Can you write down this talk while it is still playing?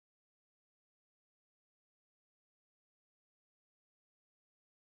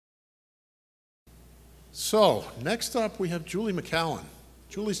So, next up we have Julie McAllen.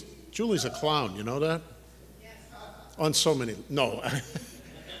 Julie's a clown, you know that? Yes. On so many, no.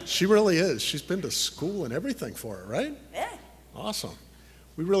 She really is. She's been to school and everything for it, right? Yeah. Awesome.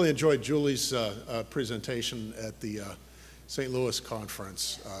 We really enjoyed Julie's presentation at the St. Louis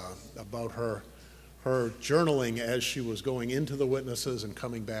conference about her journaling as she was going into the witnesses and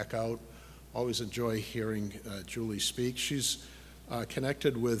coming back out. Always enjoy hearing Julie speak. She's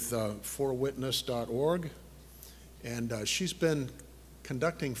connected with forwitness.org, and she's been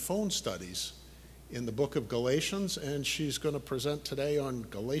conducting phone studies in the book of Galatians, and she's going to present today on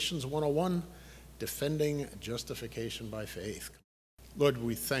Galatians 101, Defending Justification by Faith. Lord,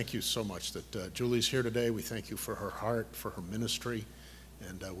 we thank you so much that Julie's here today. We thank you for her heart, for her ministry,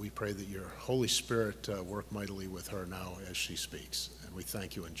 and we pray that your Holy Spirit work mightily with her now as she speaks. And we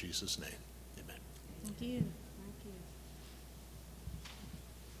thank you in Jesus' name. Amen. Thank you.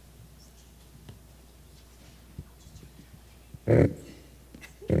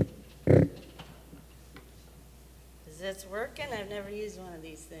 Is this working? I've never used one of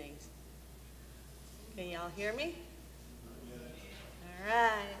these things. Can y'all hear me? All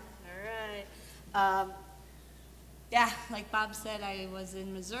right. Yeah, like Bob said, I was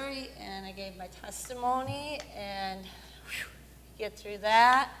in Missouri and I gave my testimony and get through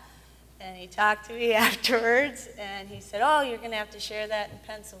that. And he talked to me afterwards and he said, oh, you're going to have to share that in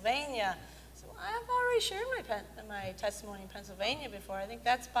Pennsylvania. So I've already shared my testimony in Pennsylvania before. I think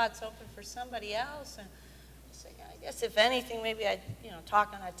that spot's open for somebody else. And I said, I guess if anything, maybe I'd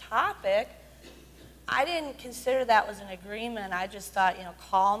talk on a topic. I didn't consider that was an agreement. I just thought,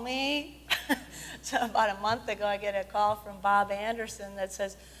 call me. So about a month ago, I get a call from Bob Anderson that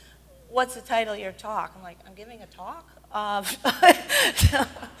says, what's the title of your talk? I'm like, I'm giving a talk?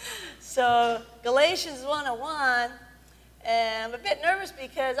 So Galatians 101, and I'm a bit nervous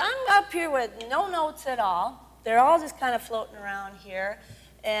because I'm up here with no notes at all. They're all just kind of floating around here.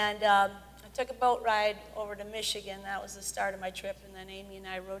 And I took a boat ride over to Michigan. That was the start of my trip, and then Amy and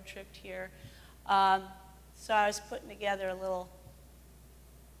I road tripped here. So I was putting together a little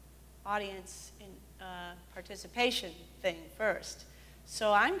audience in, participation thing first.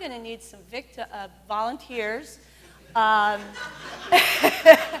 So I'm going to need some volunteers.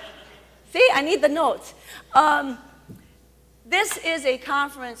 See, I need the notes. This is a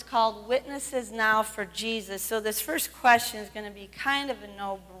conference called Witnesses Now for Jesus. So this first question is going to be kind of a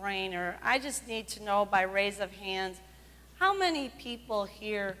no-brainer. I just need to know by raise of hands, how many people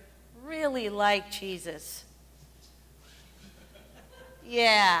here really like Jesus?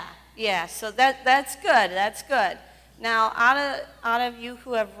 Yeah, so that's good. Now, out of you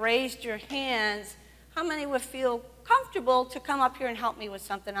who have raised your hands, how many would feel comfortable to come up here and help me with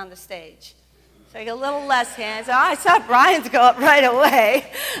something on the stage? So I get a little less hands. Oh, I saw Brian's go up right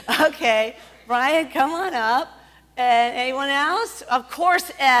away. Okay, Brian, come on up. And anyone else? Of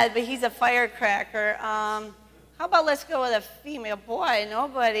course, Ed, but he's a firecracker. How about let's go with a female? Boy,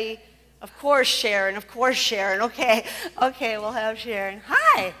 nobody. Of course, Sharon. Okay, we'll have Sharon.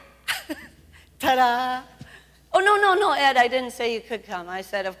 Hi. Ta-da. Oh, no, Ed, I didn't say you could come. I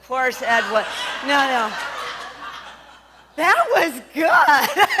said, of course, Ed would. No. That was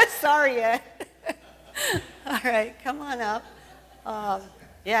good. Sorry, Ed. All right, come on up.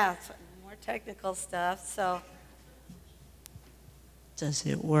 Yeah, more technical stuff, so. Does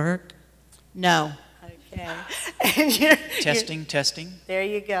it work? No. Okay. Testing. There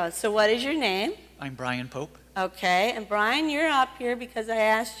you go. So what is your name? I'm Brian Pope. Okay, and Brian, you're up here because I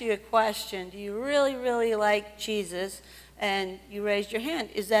asked you a question. Do you really, really like Jesus? And you raised your hand.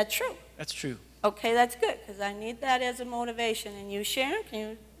 Is that true? That's true. Okay, that's good, because I need that as a motivation. And you, Sharon, can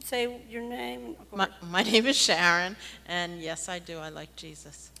you say your name? My name is Sharon, and yes, I do. I like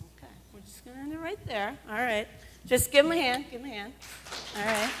Jesus. Okay, we're just going to end it right there. All right. Just give him a hand. All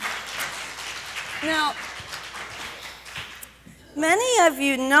right. Now, many of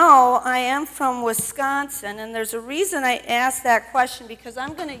you know I am from Wisconsin, and there's a reason I asked that question, because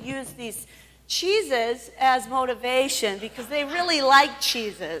I'm going to use these cheeses as motivation, because they really like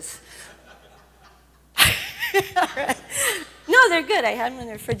cheeses. All right. No, they're good. I have them in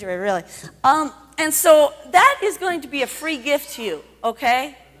the refrigerator, really. And so that is going to be a free gift to you, okay?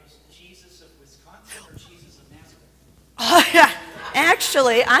 Are those cheeses of Wisconsin or cheeses of Nazareth? Oh, yeah.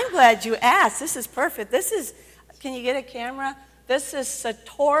 Actually, I'm glad you asked. This is perfect. This is, can you get a camera? This is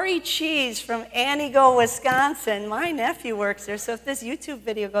Satori cheese from Antigo, Wisconsin. My nephew works there, so if this YouTube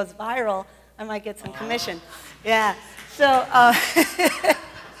video goes viral, I might get some commission. Yeah. So,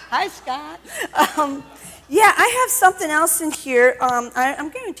 hi, Scott. Yeah, I have something else in here. I'm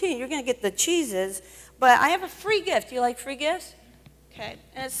guaranteeing you're going to get the cheeses, but I have a free gift. Do you like free gifts? Okay,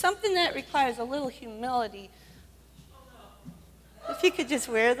 and it's something that requires a little humility. If you could just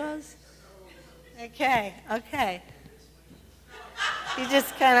wear those. Okay, okay. You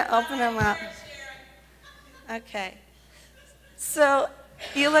just kind of open them up. Okay. So,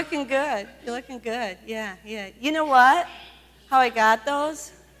 you're looking good. You're looking good. Yeah, yeah. You know what? How I got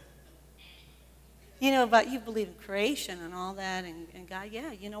those? You know about, you believe in creation and all that, and God,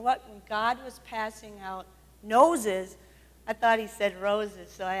 yeah. You know what? When God was passing out noses, I thought he said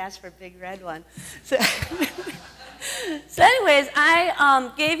roses, so I asked for a big red one. So, so anyways,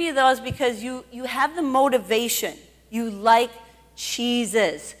 I gave you those because you have the motivation. You like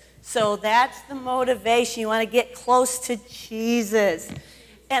cheeses. So that's the motivation. You want to get close to Jesus.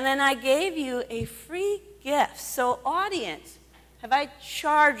 And then I gave you a free gift. So audience, have I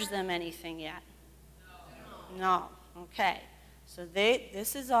charged them anything yet? No. Okay. So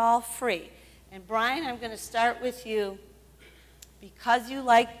this is all free. And Brian, I'm going to start with you. Because you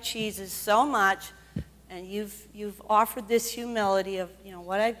like cheeses so much, and you've offered this humility of, you know,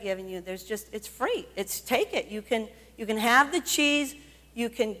 what I've given you, it's free. Take it. You can have the cheese. You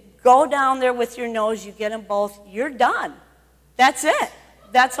can go down there with your nose. You get them both. You're done. That's it.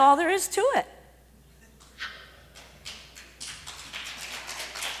 That's all there is to it.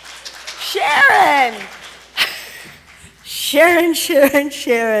 Sharon! Sharon.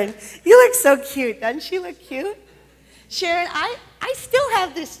 You look so cute. Doesn't she look cute? Sharon, I still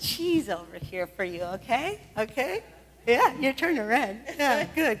have this cheese over here for you, okay? Okay? Yeah, you're turning red. Yeah,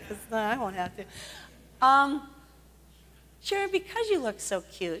 good, because I won't have to. Sharon, because you look so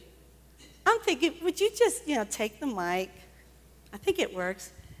cute, I'm thinking, would you just, take the mic? I think it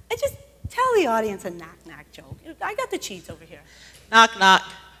works. And just tell the audience a knock-knock joke. I got the cheese over here. Knock, knock.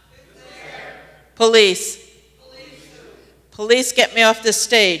 Police. Police, get me off this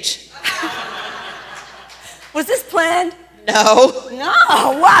stage. Was this planned? No. No.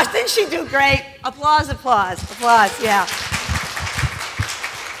 Wow, didn't she do great? Applause, yeah.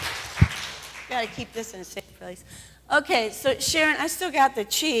 Got to keep this in a safe place. Okay, so Sharon, I still got the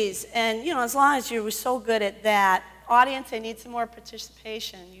cheese, and as long as you were so good at that, audience, I need some more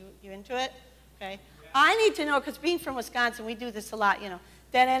participation. You into it? Okay. I need to know, because being from Wisconsin, we do this a lot. Do you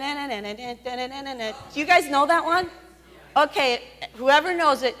guys know that one? Okay, whoever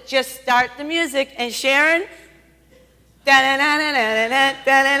knows it, just start the music. And Sharon, yeah,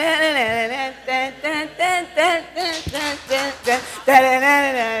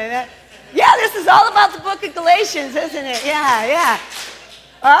 this is all about the book of Galatians, isn't it? Yeah.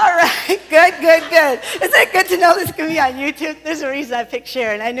 All right, good. Isn't it good to know this can be on YouTube? There's a reason I picked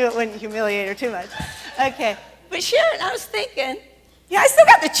Sharon. I knew it wouldn't humiliate her too much. Okay, but Sharon, I was thinking, yeah, I still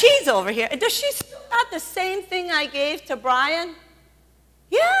got the cheese over here. Does she still got the same thing I gave to Brian?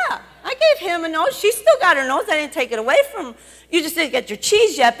 Yeah, I gave him a nose. She still got her nose. I didn't take it away from him. You just didn't get your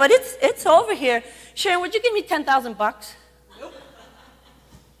cheese yet, but it's over here. Sharon, would you give me $10,000? Nope.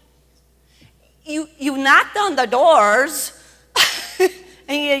 You knocked on the doors,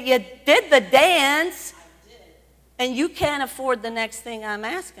 and you did the dance, I did. And you can't afford the next thing I'm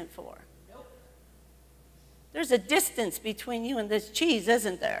asking for. Nope. There's a distance between you and this cheese,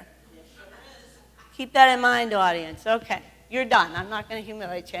 isn't there? Yes, sure is. Keep that in mind, audience. Okay. You're done. I'm not going to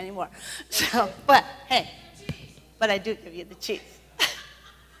humiliate you anymore. So, but, hey, but I do give you the cheese.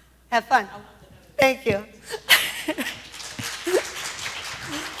 Have fun. Thank you.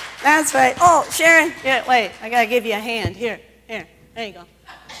 That's right. Oh, Sharon, yeah, wait. I got to give you a hand. Here. There you go.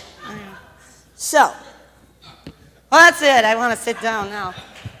 So, well, that's it. I want to sit down now.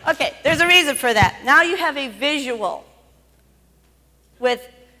 Okay, there's a reason for that. Now you have a visual with,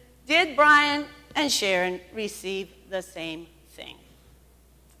 did Brian and Sharon receive the same thing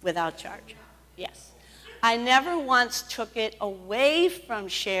without charge? Yes. I never once took it away from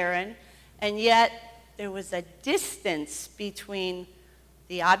Sharon, and yet there was a distance between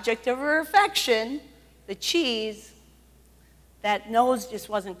the object of her affection, the cheese. That nose just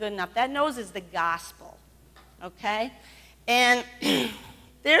wasn't good enough. That nose is the gospel, okay? And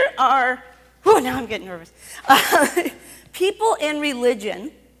there are, now I'm getting nervous, people in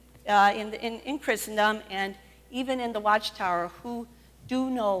religion, in Christendom, and even in the Watchtower, who do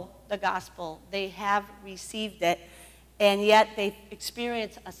know the gospel. They have received it, and yet they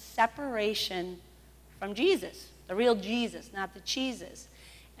experience a separation from Jesus, the real Jesus, not the cheeses.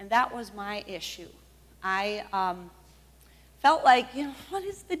 And that was my issue. I felt like, what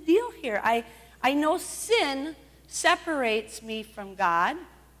is the deal here? I know sin separates me from God,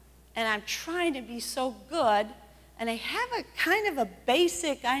 and I'm trying to be so good, and I have a kind of a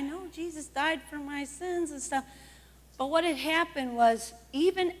basic, I know Jesus died for my sins and stuff. But what had happened was,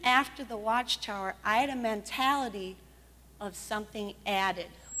 even after the Watchtower, I had a mentality of something added.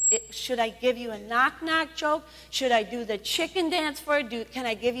 Should I give you a knock-knock joke? Should I do the chicken dance for you? Can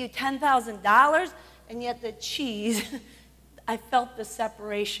I give you $10,000? And yet the cheese, I felt the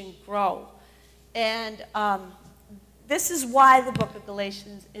separation grow. And this is why the book of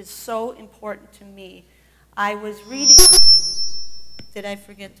Galatians is so important to me. I was reading, did I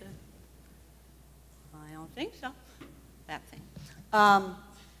forget to? I don't think so. That thing. I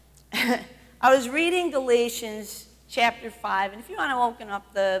was reading Galatians chapter 5, and if you want to open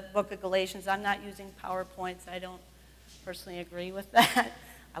up the book of Galatians, I'm not using PowerPoints. I don't personally agree with that.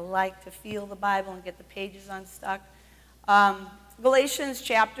 I like to feel the Bible and get the pages unstuck. Galatians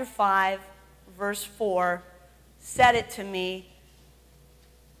chapter 5, verse 4, said it to me.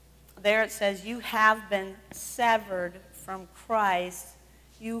 There it says, you have been severed from Christ,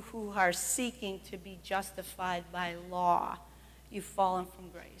 you who are seeking to be justified by law. You've fallen from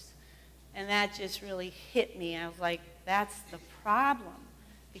grace. And that just really hit me. I was like, that's the problem.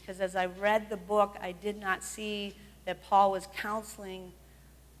 Because as I read the book, I did not see that Paul was counseling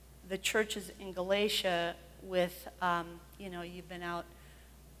the churches in Galatia with, you've been out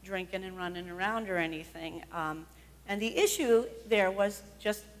drinking and running around or anything. And the issue there was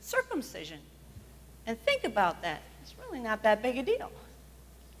just circumcision. And think about that. It's really not that big a deal.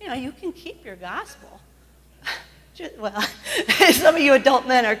 You can keep your gospel. Well, some of you adult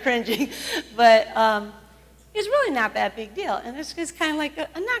men are cringing, but it's really not that big deal. And it's just kind of like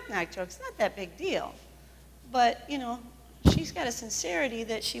a knock-knock joke. It's not that big deal. But, she's got a sincerity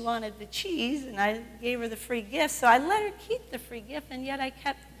that she wanted the cheese, and I gave her the free gift, so I let her keep the free gift, and yet I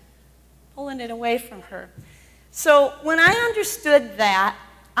kept pulling it away from her. So when I understood that,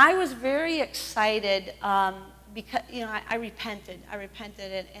 I was very excited because, I repented.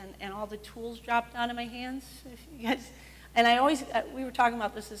 And all the tools dropped out of my hands. You guys, and we were talking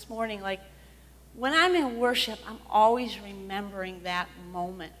about this morning, like, when I'm in worship, I'm always remembering that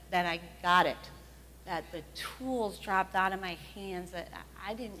moment that I got it, that the tools dropped out of my hands, that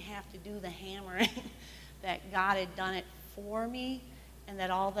I didn't have to do the hammering, that God had done it for me, and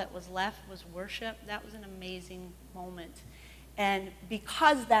that all that was left was worship. That was an amazing moment. And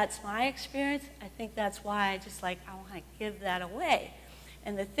because that's my experience, I think that's why I want to give that away.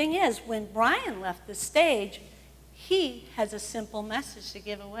 And the thing is, when Brian left the stage, he has a simple message to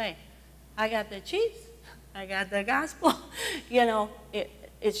give away. I got the cheese. I got the gospel.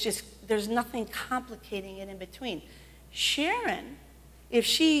 It's just, there's nothing complicating it in between. Sharon,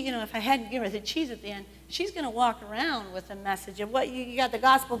 if I hadn't given her the cheese at the end, she's going to walk around with a message of what you got the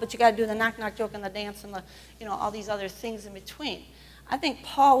gospel, but you got to do the knock-knock joke and the dance and the, all these other things in between. I think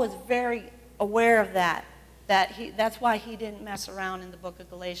Paul was very aware of that. That's why he didn't mess around in the book of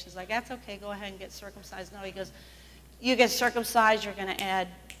Galatians. Like, that's okay, go ahead and get circumcised. No, he goes, you get circumcised, you're going to add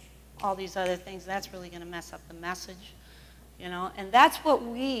all these other things. That's really going to mess up the message, And that's what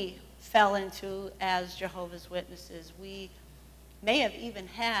we fell into as Jehovah's Witnesses. We may have even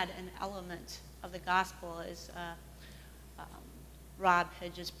had an element of the gospel, as Rob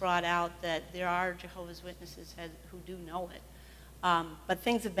had just brought out, that there are Jehovah's Witnesses who do know it. But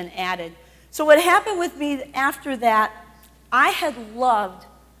things have been added. So what happened with me after that, I had loved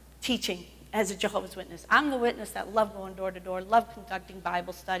teaching as a Jehovah's Witness. I'm the witness that loved going door to door, loved conducting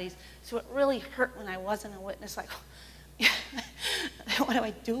Bible studies. So it really hurt when I wasn't a witness, like, what do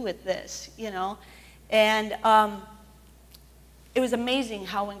I do with this, And it was amazing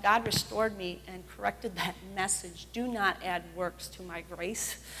how when God restored me and corrected that message, do not add works to my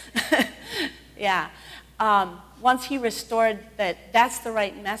grace. Yeah. Once he restored that's the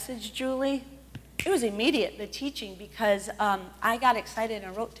right message, Julie, it was immediate, the teaching, because I got excited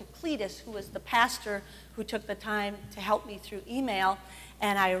and wrote to Cletus, who was the pastor who took the time to help me through email.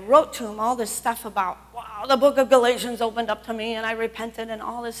 And I wrote to him all this stuff about, wow, the book of Galatians opened up to me, and I repented and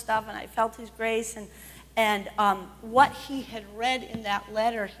all this stuff, and I felt his grace. And what he had read in that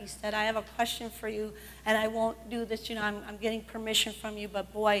letter, he said, I have a question for you, and I won't do this, I'm getting permission from you,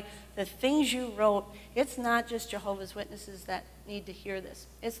 but boy, the things you wrote, it's not just Jehovah's Witnesses that need to hear this.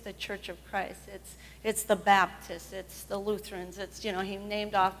 It's the Church of Christ. It's the Baptists. It's the Lutherans. It's, he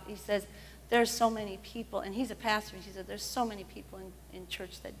named off, he says, there's so many people, and he's a pastor, he said, there's so many people in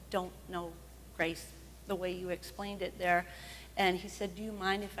church that don't know grace the way you explained it there. And he said, do you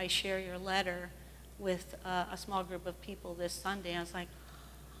mind if I share your letter with a small group of people this Sunday? I was like,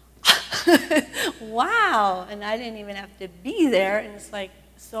 wow, and I didn't even have to be there. And it's like,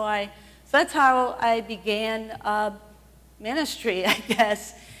 so that's how I began ministry, I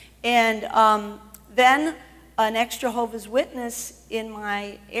guess. And then an ex-Jehovah's Witness in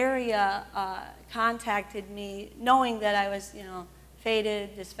my area contacted me, knowing that I was,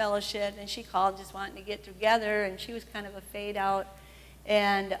 faded, disfellowshipped, and she called just wanting to get together, and she was kind of a fade out.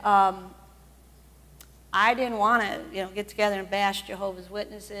 And I didn't want to, get together and bash Jehovah's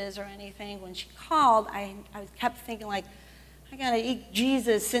Witnesses or anything. When she called, I kept thinking, like, I got to eke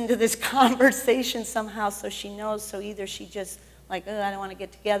Jesus into this conversation somehow so she knows. So either she just, like, oh, I don't want to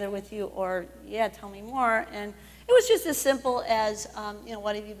get together with you, or, yeah, tell me more. And it was just as simple as,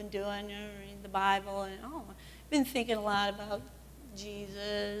 what have you been doing? Reading the Bible. And, I've been thinking a lot about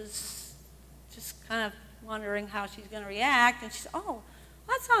Jesus, just kind of wondering how she's going to react. And she said, oh,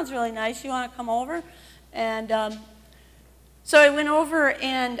 that sounds really nice. You want to come over? And so I went over,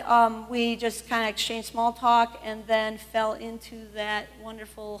 and we just kind of exchanged small talk, and then fell into that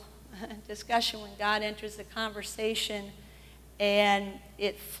wonderful discussion when God enters the conversation, and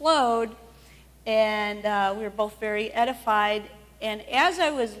it flowed, and we were both very edified. And as I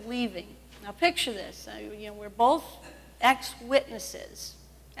was leaving, now picture this, we're both ex-witnesses.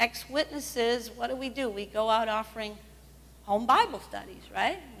 Ex-witnesses, what do? We go out offering home Bible studies,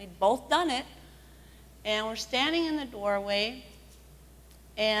 right? We'd both done it. And we're standing in the doorway,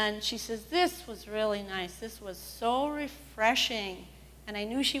 and she says, this was really nice. This was so refreshing. And I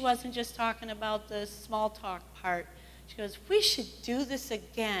knew she wasn't just talking about the small talk part. She goes, we should do this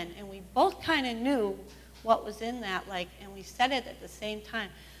again. And we both kind of knew what was in that, and we said it at the same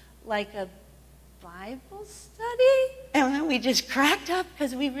time, like a Bible study? And then we just cracked up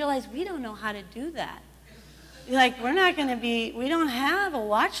because we realized we don't know how to do that. We're not going to we don't have a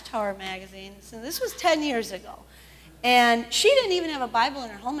Watchtower magazine. So this was 10 years ago. And she didn't even have a Bible in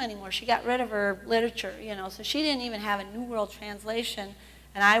her home anymore. She got rid of her literature, so she didn't even have a New World Translation.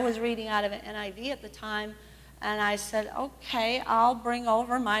 And I was reading out of an NIV at the time. And I said, okay, I'll bring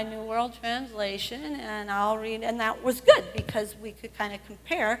over my New World Translation, and I'll read. And that was good because we could kind of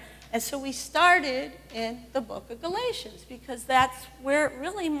compare. And so we started in the book of Galatians, because that's where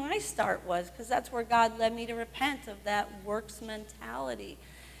really my start was, because that's where God led me to repent of that works mentality.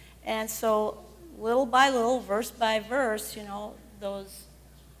 And so little by little, verse by verse, those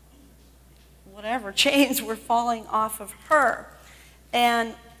chains were falling off of her.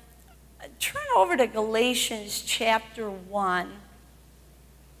 And turn over to Galatians chapter 1.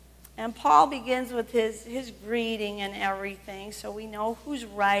 And Paul begins with his greeting and everything, so we know who's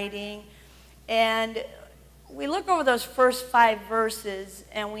writing. And we look over those first 5 verses,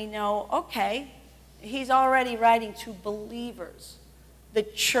 and we know, okay, he's already writing to believers, the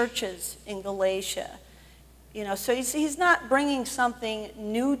churches in Galatia. So he's not bringing something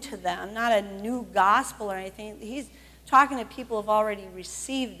new to them, not a new gospel or anything. He's talking to people who have already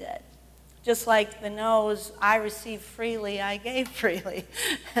received it. Just like the nose, I received freely, I gave freely.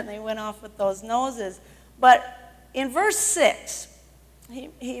 And they went off with those noses. But in verse 6,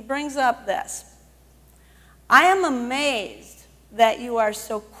 he brings up this. I am amazed that you are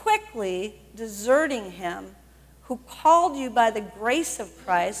so quickly deserting him who called you by the grace of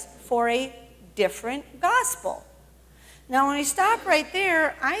Christ for a different gospel. Now, when we stop right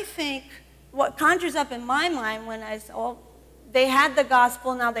there, I think what conjures up in my mind when I say, oh, they had the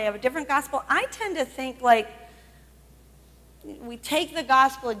gospel, now they have a different gospel. I tend to think we take the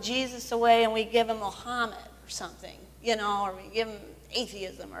gospel of Jesus away and we give him Muhammad or something, or we give him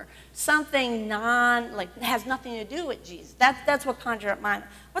atheism or something has nothing to do with Jesus. That's what conjures up my mind.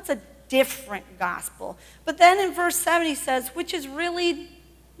 What's a different gospel? But then in verse 7 he says, which is really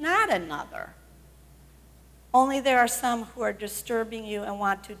not another. Only there are some who are disturbing you and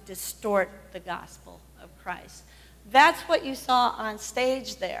want to distort the gospel of Christ. That's what you saw on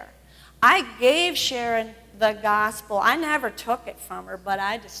stage there. I gave Sharon the gospel. I never took it from her, but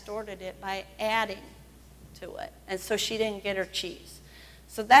I distorted it by adding to it. And so she didn't get her cheese.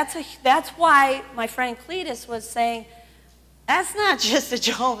 So that's why my friend Cletus was saying, that's not just a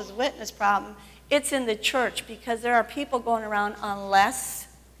Jehovah's Witness problem. It's in the church, because there are people going around, unless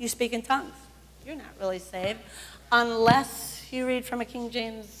you speak in tongues, you're not really saved. Unless you read from a King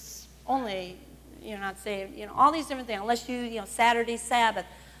James only, you're not saved. All these different things. Unless you Saturday, Sabbath.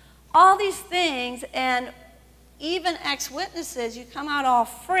 All these things, and even ex-witnesses, you come out all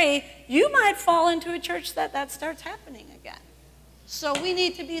free, you might fall into a church that starts happening again. So we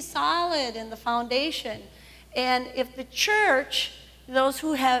need to be solid in the foundation. And if the church, those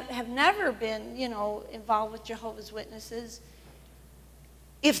who have never been, involved with Jehovah's Witnesses,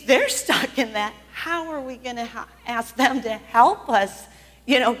 if they're stuck in that, how are we going to ask them to help us,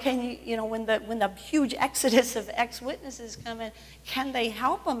 You know, when the huge exodus of ex-witnesses come in, can they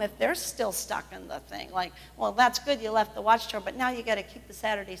help them if they're still stuck in the thing? Like, well, that's good, you left the watchtower, but now you got to keep the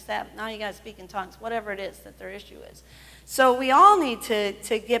Saturday Sabbath. Now you got to speak in tongues, whatever it is that their issue is. So we all need to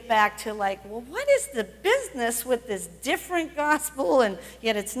get back to like, well, what is the business with this different gospel and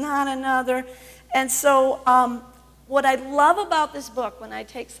yet it's not another? And so what I love about this book, when I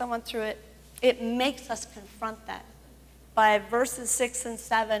take someone through it, it makes us confront that. By verses 6 and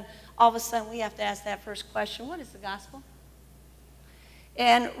 7, all of a sudden we have to ask that first question, what is the gospel?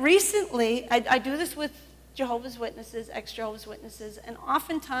 And recently, I do this with Jehovah's Witnesses, ex-Jehovah's Witnesses, and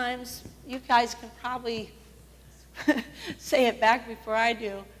oftentimes, you guys can probably say it back before I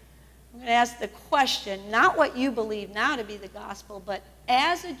do. I'm going to ask the question, not what you believe now to be the gospel, but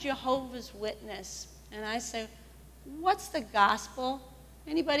as a Jehovah's Witness, and I say, what's the gospel?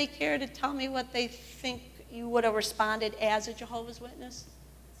 Anybody care to tell me what they think you would have responded as a Jehovah's Witness?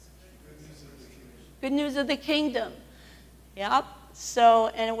 Good news of the kingdom. Yep. So,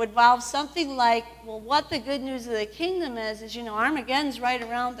 and it would involve something like, well, what the good news of the kingdom is, you know, Armageddon's right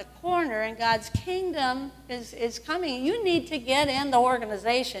around the corner and God's kingdom is coming. You need to get in the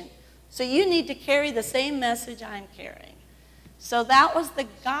organization. So you need to carry the same message I'm carrying. So that was the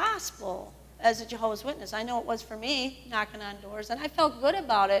gospel as a Jehovah's Witness. I know it was for me, knocking on doors, and I felt good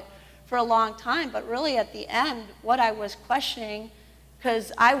about it for a long time, but really at the end, what I was questioning,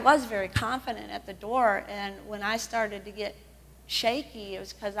 because I was very confident at the door, and when I started to get shaky, it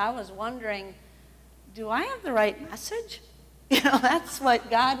was because I was wondering, do I have the right message? You know, that's what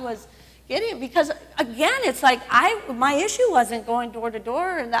God was getting, because again, it's like my issue wasn't going door to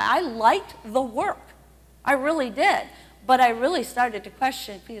door, and I liked the work. I really did. But I really started to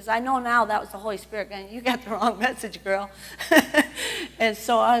question, because I know now that was the Holy Spirit going, you got the wrong message, girl. And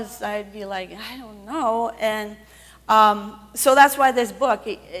so I'd be like, I don't know. And so that's why this book,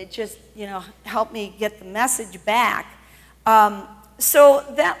 it just, you know, helped me get the message back. So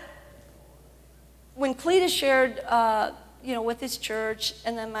that, when Cletus shared, you know, with his church,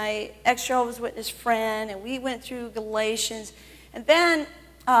 and then my ex-Jehovah's Witness friend, and we went through Galatians, and then,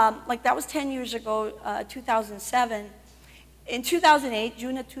 like that was 10 years ago, 2007, in 2008,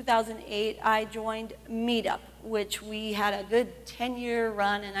 June of 2008, I joined Meetup, which we had a good 10-year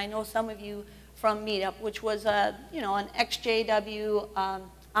run, and I know some of you from Meetup, which was a, you know, an XJW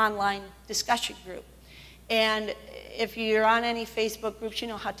online discussion group. And if you're on any Facebook groups, you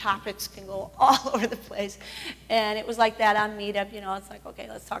know how topics can go all over the place. And it was like that on Meetup, you know, it's like, okay,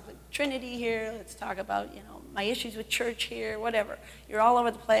 let's talk about Trinity here, let's talk about, you know, my issues with church here, whatever. You're all over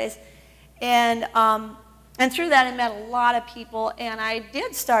the place. And through that, I met a lot of people, and I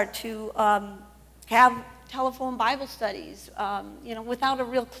did start to have telephone Bible studies, you know, without a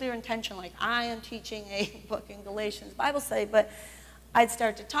real clear intention, like I am teaching a book in Galatians Bible study, but I'd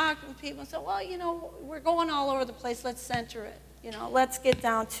start to talk to people and say, well, you know, we're going all over the place, let's center it. You know, let's get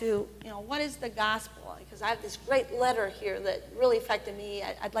down to, you know, what is the gospel? Because I have this great letter here that really affected me.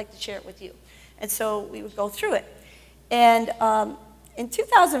 I'd like to share it with you. And so we would go through it. And in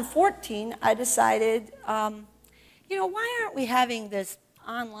 2014, I decided, you know, why aren't we having this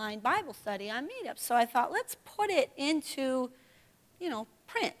online Bible study on Meetup? So I thought, let's put it into, you know,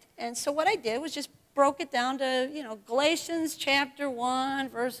 print. And so what I did was just broke it down to, you know, Galatians chapter 1,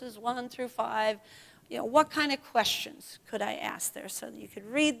 verses 1 through 5. You know, what kind of questions could I ask there? So that you could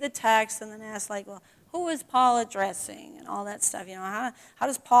read the text and then ask, like, well, who is Paul addressing and all that stuff? You know, how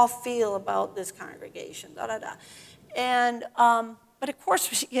does Paul feel about this congregation? Da, da, da. And, but of course,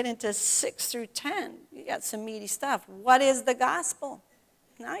 when you get into 6 through 10, you got some meaty stuff. What is the gospel?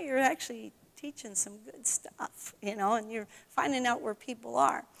 Now you're actually teaching some good stuff, you know, and you're finding out where people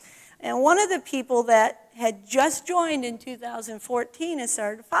are. And one of the people that had just joined in 2014 and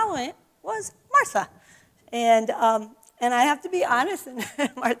started following it was Martha. And I have to be honest, and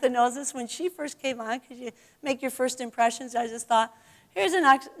Martha knows this, when she first came on, because you make your first impressions, I just thought, here's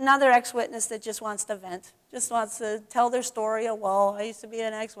another ex-witness that just wants to vent, just wants to tell their story of, well, I used to be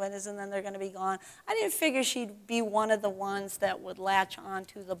an ex-witness and then they're going to be gone. I didn't figure she'd be one of the ones that would latch on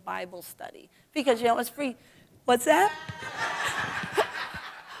to the Bible study because, you know, it was free. What's that?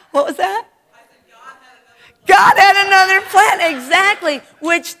 What was that? God had another plan, exactly,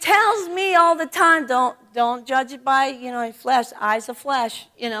 which tells me all the time, don't judge it by, you know, flesh, eyes of flesh,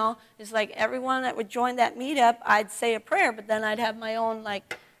 you know. It's like everyone that would join that meetup, I'd say a prayer, but then I'd have my own,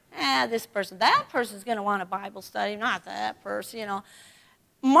 like, this person, that person's going to want a Bible study, not that person, you know.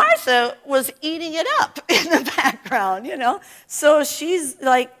 Martha was eating it up in the background, you know. So she's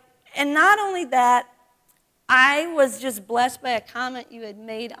like, and not only that, I was just blessed by a comment you had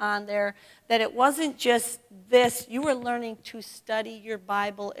made on there that it wasn't just this. You were learning to study your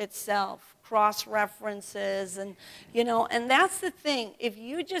Bible itself, cross-references, and, and that's the thing. If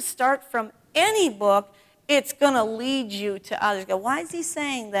you just start from any book, it's going to lead you to others. Go, why is he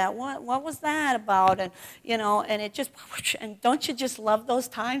saying that? What was that about? And, and it just, and don't you just love those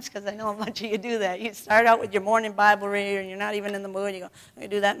times? Because I know a bunch of you do that. You start out with your morning Bible reader, and you're not even in the mood. You go, I'm going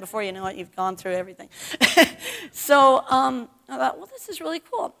to do that, and before you know it, you've gone through everything. So I thought, well, this is really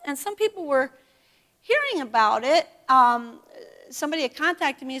cool. And some people were hearing about it. Somebody had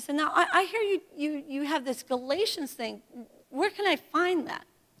contacted me and said, now, I hear you have this Galatians thing. Where can I find that?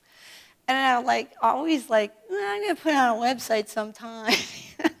 And I'm always I'm going to put it on a website sometime.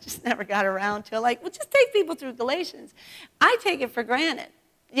 I just never got around to it. Well, just take people through Galatians. I take it for granted.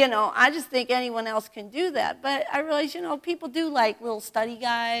 I just think anyone else can do that. But I realize, people do little study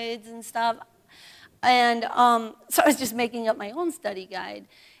guides and stuff. And so I was just making up my own study guide.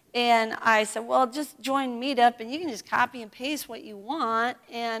 And I said, well, just join Meetup, and you can just copy and paste what you want.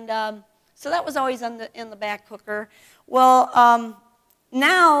 And so that was always in the back cooker. Well,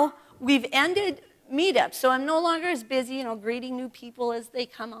 now we've ended Meetup, so I'm no longer as busy, greeting new people as they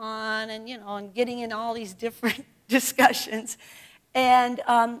come on and, and getting in all these different discussions. And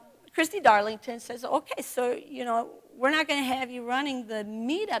Christy Darlington says, okay, so, we're not going to have you running the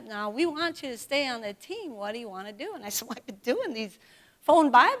Meetup now. We want you to stay on the team. What do you want to do? And I said, well, I've been doing these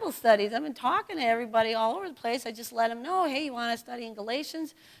phone Bible studies. I've been talking to everybody all over the place. I just let them know, hey, you want to study in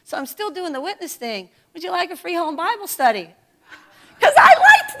Galatians? So I'm still doing the witness thing. Would you like a free home Bible study? Because I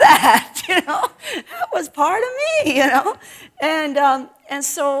liked that, That was part of me, And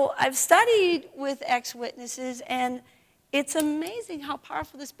so I've studied with ex-witnesses, and it's amazing how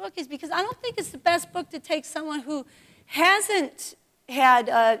powerful this book is, because I don't think it's the best book to take someone who hasn't had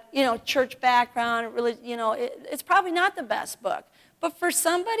a, church background, it's probably not the best book. But for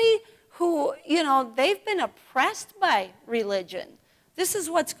somebody who, they've been oppressed by religion, this is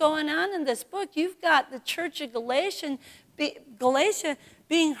what's going on in this book. You've got the church of Galatia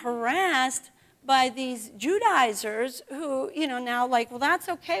being harassed by these Judaizers who, now well, that's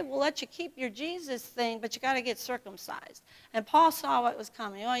okay. We'll let you keep your Jesus thing, but you got to get circumcised. And Paul saw what was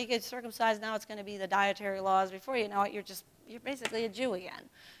coming. Oh, you get circumcised, now it's going to be the dietary laws. Before you know it, you're basically a Jew again.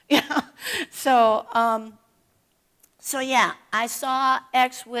 So yeah, I saw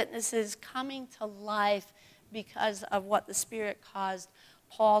ex-witnesses coming to life because of what the Spirit caused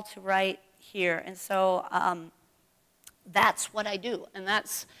Paul to write here. And so that's what I do. And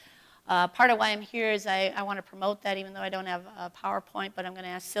that's part of why I'm here is I want to promote that, even though I don't have a PowerPoint, but I'm going to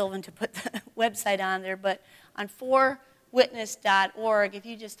ask Sylvan to put the website on there. But on forwitness.org, if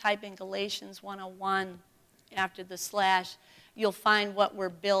you just type in Galatians 101 after the slash, you'll find what we're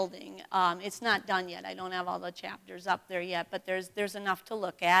building. It's not done yet. I don't have all the chapters up there yet, but there's enough to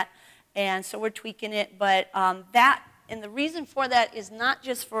look at. And so we're tweaking it. But and the reason for that is not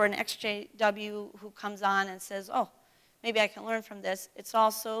just for an XJW who comes on and says, oh, maybe I can learn from this. It's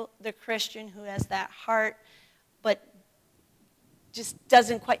also the Christian who has that heart but just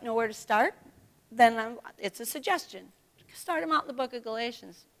doesn't quite know where to start. Then it's a suggestion. Start them out in the book of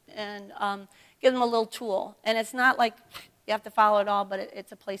Galatians and give them a little tool. And it's not like you have to follow it all, but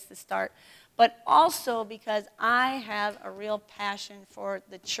it's a place to start. But also because I have a real passion for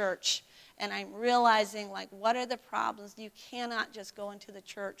the church. And I'm realizing, what are the problems? You cannot just go into the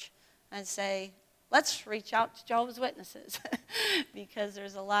church and say, let's reach out to Jehovah's Witnesses. Because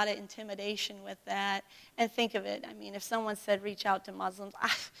there's a lot of intimidation with that. And think of it. I mean, if someone said reach out to Muslims,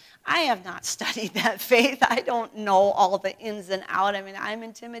 I have not studied that faith. I don't know all the ins and outs. I mean, I'm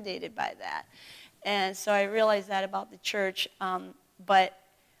intimidated by that. And so I realize that about the church. But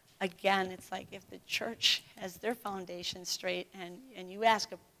again, it's like if the church has their foundation straight and you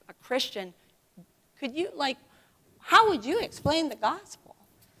ask a Christian, could you, how would you explain the gospel?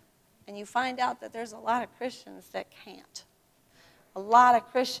 And you find out that there's a lot of Christians that can't. A lot of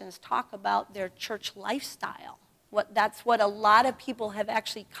Christians talk about their church lifestyle. That's what a lot of people have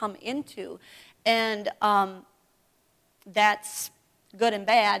actually come into. And that's good and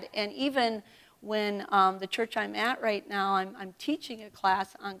bad. And even when the church I'm at right now, I'm teaching a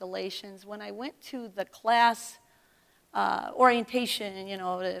class on Galatians. When I went to the class orientation,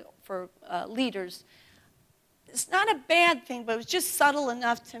 for leaders, it's not a bad thing, but it was just subtle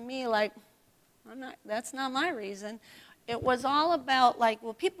enough to me, that's not my reason. It was all about,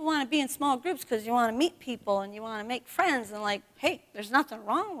 well, people want to be in small groups because you want to meet people and you want to make friends, and hey, there's nothing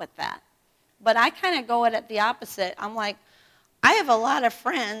wrong with that. But I kind of go at the opposite. I'm like, I have a lot of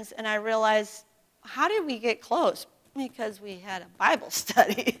friends, and I realize, how did we get close? Because we had a Bible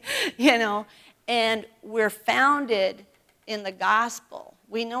study, And we're founded in the gospel.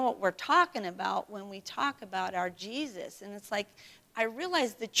 We know what we're talking about when we talk about our Jesus. And it's like, I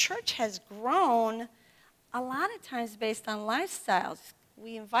realize the church has grown a lot of times based on lifestyles.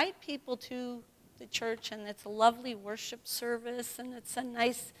 We invite people to the church, and it's a lovely worship service, and it's a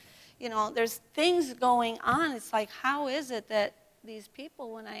nice, there's things going on. It's like, how is it that these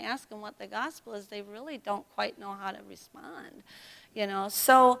people, when I ask them what the gospel is, they really don't quite know how to respond,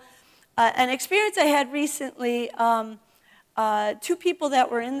 So an experience I had recently, two people that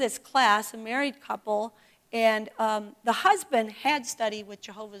were in this class, a married couple, and the husband had studied with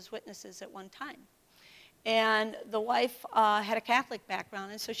Jehovah's Witnesses at one time. And the wife had a Catholic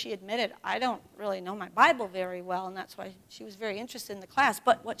background, and so she admitted, I don't really know my Bible very well, and that's why she was very interested in the class.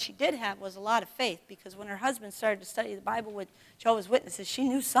 But what she did have was a lot of faith, because when her husband started to study the Bible with Jehovah's Witnesses, she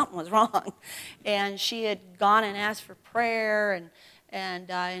knew something was wrong. And she had gone and asked for prayer, and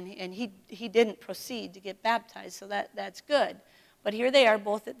he didn't proceed to get baptized, so that's good. But here they are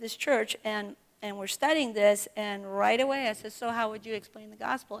both at this church, and we're studying this, and right away I said, so how would you explain the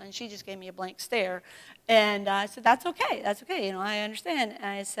gospel? And she just gave me a blank stare. And I said, that's okay, I understand. And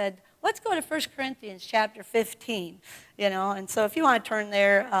I said, let's go to 1 Corinthians chapter 15, And so if you want to turn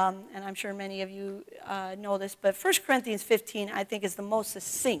there, and I'm sure many of you know this, but 1 Corinthians 15 I think is the most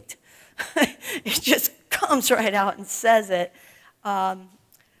succinct. It just comes right out and says it. 1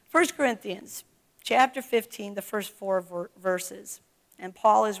 Corinthians chapter 15, the first 4 verses. And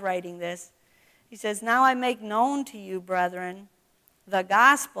Paul is writing this. He says, now I make known to you, brethren, the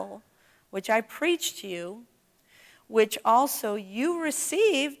gospel which I preached to you, which also you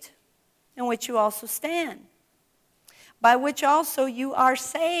received, in which you also stand, by which also you are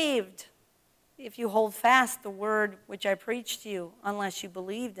saved, if you hold fast the word which I preached to you, unless you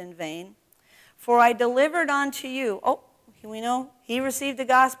believed in vain. For I delivered unto you, we know he received the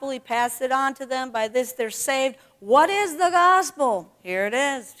gospel, he passed it on to them, by this they're saved. What is the gospel? Here it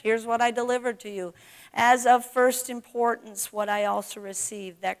is. Here's what I delivered to you. As of first importance, what I also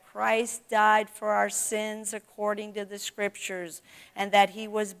received, that Christ died for our sins according to the Scriptures, and that he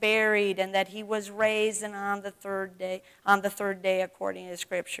was buried, and that he was raised, and on the third day according to the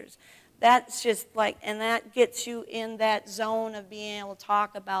Scriptures. That's just like, and that gets you in that zone of being able to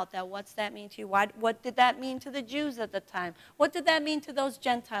talk about that. What's that mean to you? What did that mean to the Jews at the time? What did that mean to those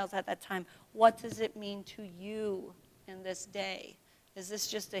Gentiles at that time? What does it mean to you in this day? Is this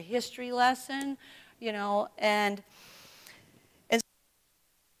just a history lesson? And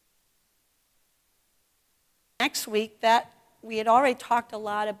next week, that we had already talked a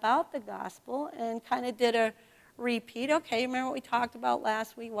lot about the gospel and kind of did a repeat. Okay, remember what we talked about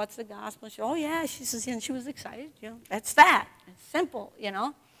last week? What's the gospel? She said, oh yeah, she says, and she was excited. That's that. It's simple,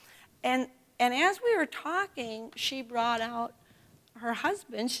 And as we were talking, she brought out her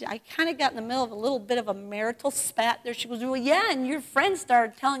husband. I kind of got in the middle of a little bit of a marital spat there. She goes, well, yeah, and your friend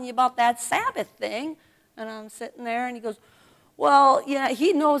started telling you about that Sabbath thing. And I'm sitting there, and he goes, well, yeah,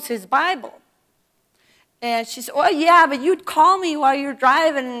 he knows his Bible. And she said, well, yeah, but you'd call me while you're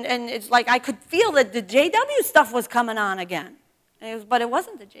driving, and it's like I could feel that the JW stuff was coming on again. But it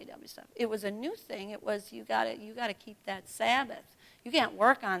wasn't the JW stuff. It was a new thing. It was you got to keep that Sabbath. You can't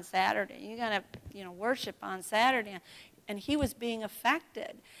work on Saturday. You got to worship on Saturday. And he was being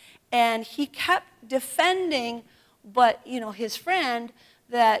affected, and he kept defending, but his friend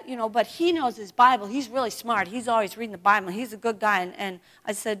that but he knows his Bible. He's really smart. He's always reading the Bible. He's a good guy. And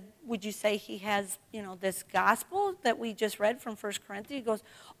I said, would you say he has this gospel that we just read from 1 Corinthians? He goes,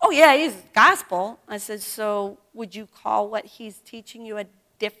 oh yeah, he's gospel. I said, so would you call what he's teaching you a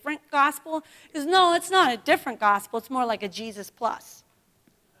different gospel? He goes, no, it's not a different gospel. It's more like a Jesus plus.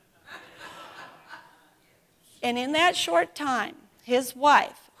 And in that short time, his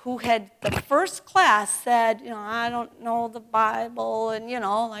wife, who had the first class, said, I don't know the Bible, and,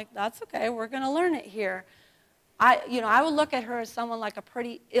 that's okay, we're going to learn it here. I would look at her as someone like a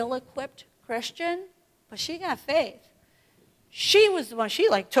pretty ill-equipped Christian, but she got faith. She was the one, she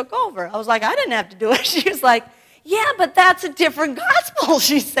took over. I was like, I didn't have to do it. She was like, yeah, but that's a different gospel,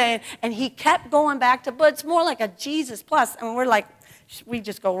 she's saying. And he kept going back to, but it's more like a Jesus plus. And we're like, we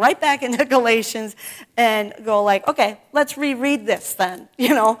just go right back into Galatians and go like, okay, let's reread this then.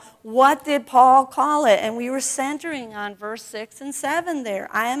 What did Paul call it? And we were centering on verse 6 and 7 there.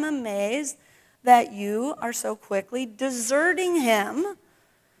 I am amazed that you are so quickly deserting him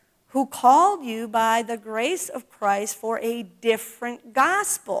who called you by the grace of Christ for a different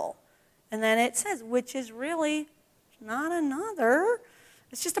gospel. And then it says, which is really not another.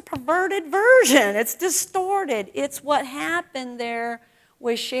 It's just a perverted version. It's distorted. It's what happened there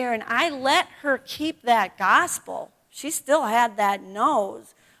with Sharon. I let her keep that gospel. She still had that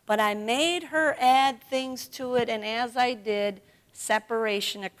nose. But I made her add things to it, and as I did,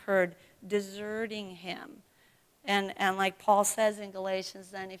 separation occurred, deserting him. And like Paul says in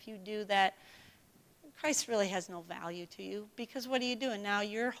Galatians, then if you do that, Christ really has no value to you, because what are you doing? Now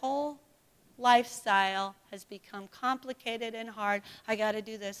your whole lifestyle has become complicated and hard. I got to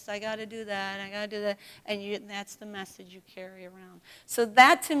do this, I got to do that, I got to do that, and that's the message you carry around. So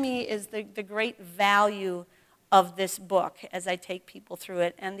that to me is the great value of this book as I take people through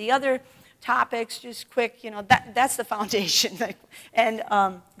it. And the other topics, just quick, that's the foundation. And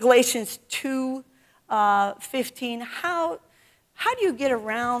Galatians 2:15. How do you get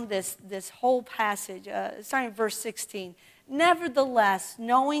around this whole passage? Starting in verse 16. Nevertheless,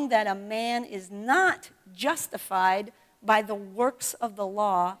 knowing that a man is not justified by the works of the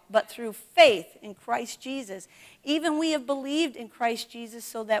law, but through faith in Christ Jesus. Even we have believed in Christ Jesus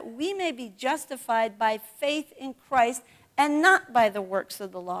so that we may be justified by faith in Christ and not by the works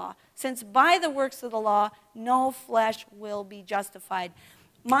of the law. Since by the works of the law, no flesh will be justified.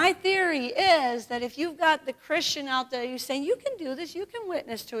 My theory is that if you've got the Christian out there, you're saying, you can do this, you can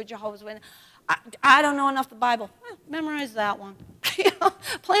witness to a Jehovah's Witness. I don't know enough the Bible. Well, memorize that one.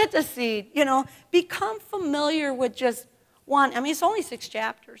 Plant a seed. Become familiar with just one. I mean, it's only 6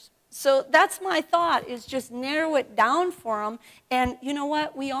 chapters. So that's my thought, is just narrow it down for them. And you know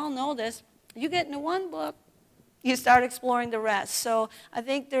what? We all know this. You get into one book, you start exploring the rest. So I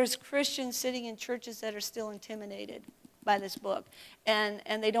think there's Christians sitting in churches that are still intimidated by this book. And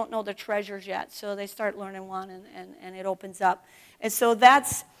they don't know the treasures yet. So they start learning one, and it opens up. And so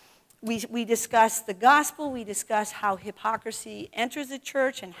that's... We discuss the gospel. We discuss how hypocrisy enters the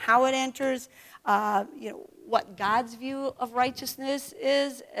church and how it enters, what God's view of righteousness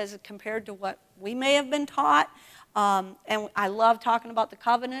is as compared to what we may have been taught. And I love talking about the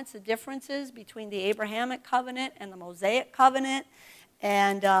covenants, the differences between the Abrahamic covenant and the Mosaic covenant.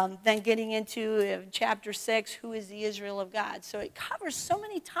 And then getting into chapter 6, who is the Israel of God. So it covers so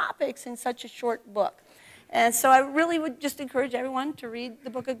many topics in such a short book. And so I really would just encourage everyone to read the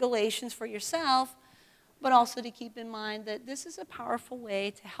book of Galatians for yourself, but also to keep in mind that this is a powerful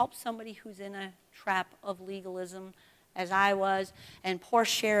way to help somebody who's in a trap of legalism, as I was, and poor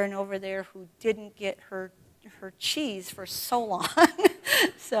Sharon over there who didn't get her cheese for so long.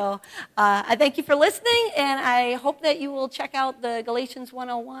 So I thank you for listening, and I hope that you will check out the Galatians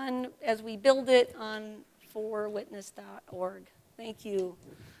 101 as we build it on forwitness.org. Thank you.